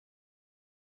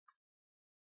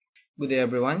Good day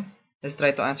everyone. Let's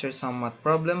try to answer some math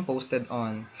problem posted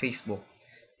on Facebook.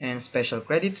 And special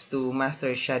credits to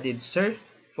Master Shadid Sir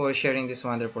for sharing this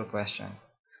wonderful question.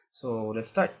 So let's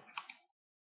start.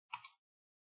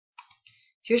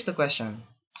 Here's the question.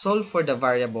 Solve for the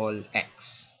variable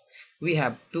x. We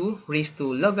have 2 raised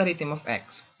to logarithm of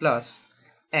x plus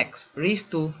x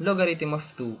raised to logarithm of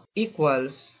 2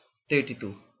 equals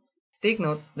 32. Take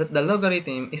note that the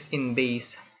logarithm is in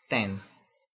base 10.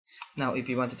 Now, if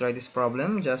you want to try this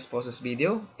problem, just pause this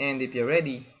video, and if you're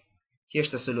ready, here's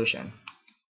the solution.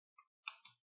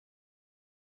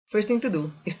 First thing to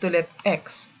do is to let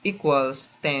x equals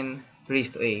 10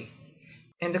 raised to a.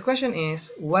 And the question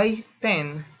is, why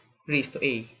 10 raised to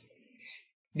a?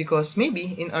 Because maybe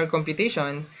in our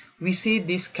computation, we see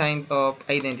this kind of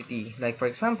identity. Like for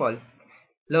example,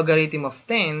 logarithm of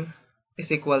 10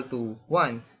 is equal to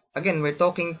 1. Again, we're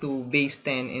talking to base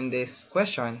 10 in this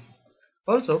question.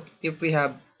 Also, if we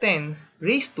have 10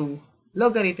 raised to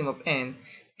logarithm of n,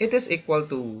 it is equal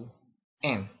to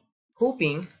n,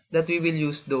 hoping that we will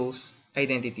use those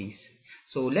identities.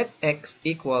 So let x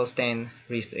equals 10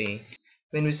 raised to a.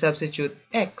 When we substitute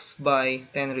x by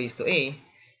 10 raised to a,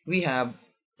 we have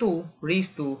 2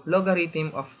 raised to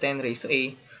logarithm of 10 raised to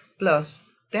a plus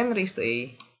 10 raised to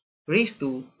a raised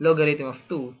to logarithm of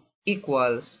 2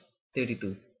 equals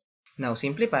 32. Now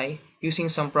simplify using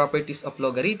some properties of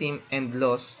logarithm and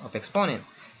laws of exponent.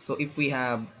 So if we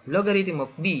have logarithm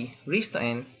of b raised to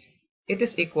n, it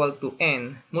is equal to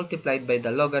n multiplied by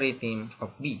the logarithm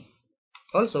of b.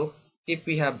 Also, if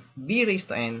we have b raised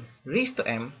to n raised to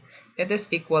m, it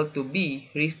is equal to b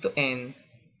raised to n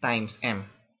times m.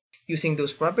 Using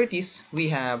those properties, we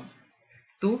have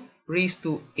 2 raised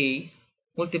to a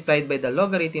multiplied by the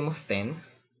logarithm of 10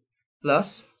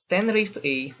 plus 10 raised to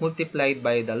a multiplied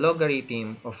by the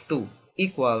logarithm of 2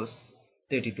 equals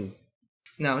 32.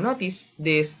 Now notice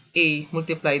this a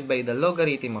multiplied by the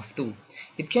logarithm of 2.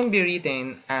 It can be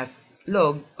written as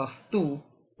log of 2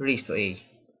 raised to a.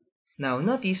 Now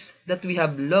notice that we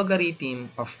have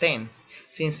logarithm of 10.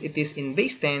 Since it is in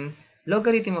base 10,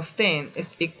 logarithm of 10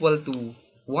 is equal to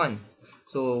 1.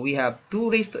 So we have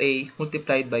 2 raised to a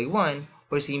multiplied by 1,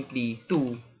 or simply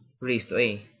 2 raised to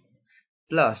a,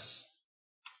 plus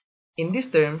in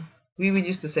this term, we will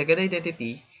use the second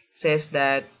identity, says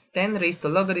that 10 raised to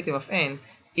logarithm of n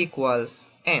equals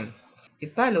n.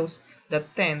 It follows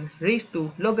that 10 raised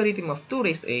to logarithm of 2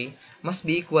 raised to a must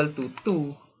be equal to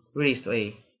 2 raised to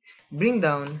a. Bring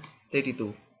down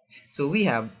 32. So we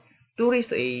have 2 raised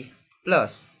to a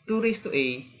plus 2 raised to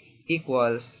a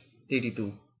equals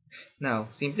 32. Now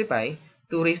simplify.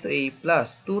 2 raised to a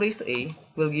plus 2 raised to a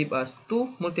will give us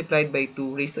 2 multiplied by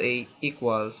 2 raised to a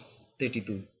equals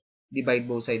 32. Divide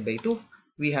both sides by 2,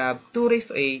 we have 2 raised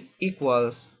to a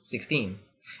equals 16.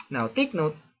 Now take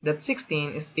note that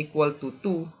 16 is equal to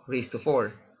 2 raised to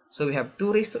 4. So we have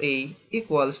 2 raised to a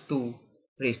equals 2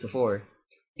 raised to 4.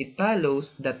 It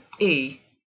follows that a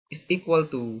is equal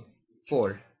to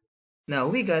 4. Now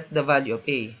we got the value of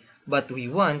a, but we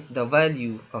want the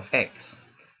value of x.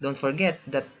 Don't forget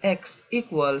that x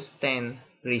equals 10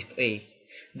 raised to a.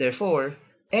 Therefore,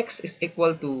 x is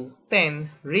equal to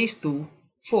 10 raised to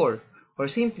 4, or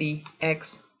simply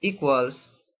x equals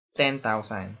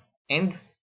 10,000. And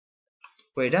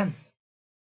we're done.